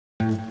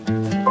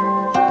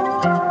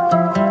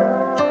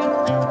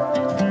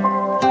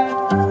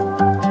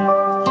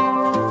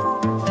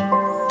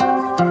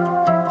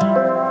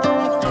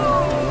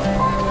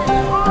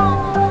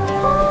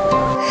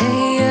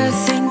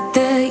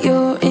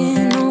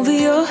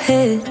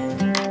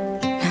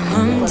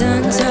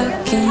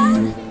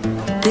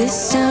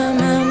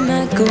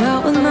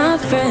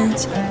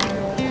friends,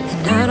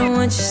 and I don't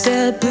want your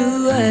sad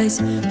blue eyes.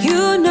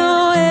 You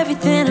know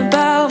everything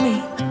about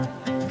me,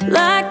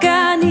 like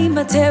I need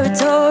my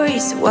territory.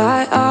 So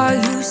why are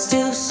you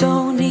still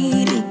so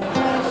needy?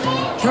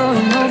 You're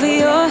in over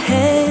your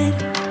head.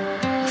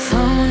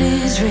 Phone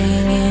is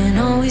ringing,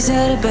 always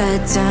at a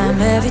bad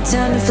time. Every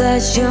time it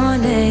flashes your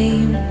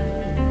name,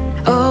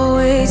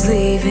 always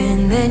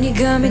leaving, then you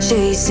got me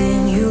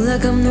chasing you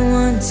like I'm the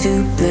one to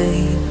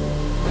blame.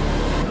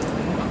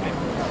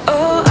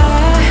 Oh,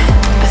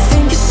 I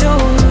think you're so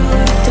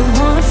rude, don't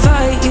wanna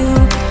fight you,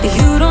 but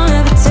you don't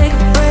ever take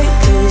a break.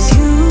 Cause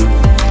you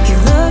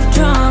love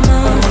drama,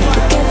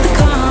 forget the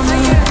karma.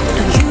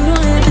 No, you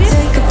don't ever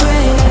take a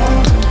break.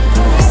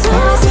 It's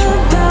always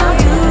about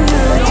you,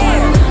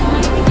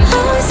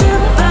 always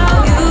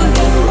about you.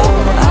 Oh,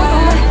 I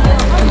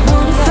don't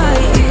wanna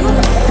fight you,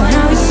 but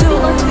now you're so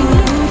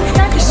rude,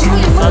 cause you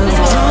love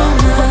drama.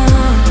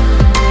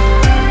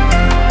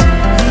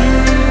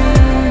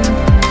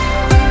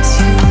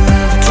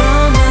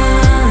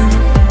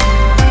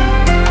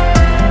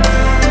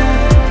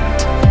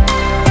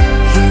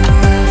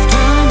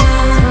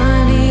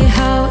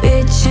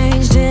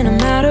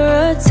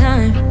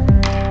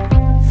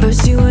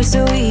 First you were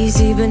so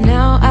easy, but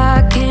now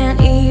I can't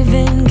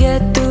even get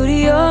through to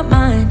your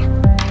mind.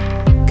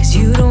 Cause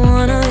you don't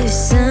wanna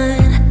listen.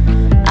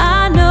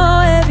 I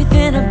know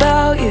everything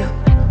about you,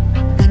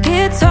 like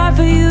it's hard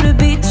for you to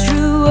be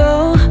true.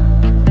 Oh,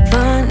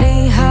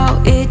 funny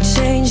how it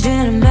changed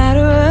in a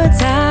matter of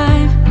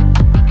time.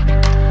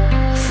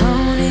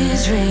 Phone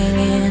is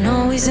ringing,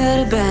 always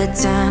at a bad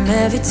time.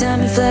 Every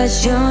time you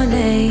flash your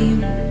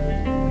name,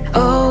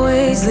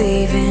 always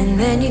leaving,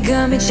 then you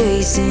got me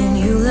chasing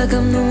you like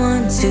I'm the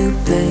one to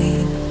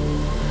blame.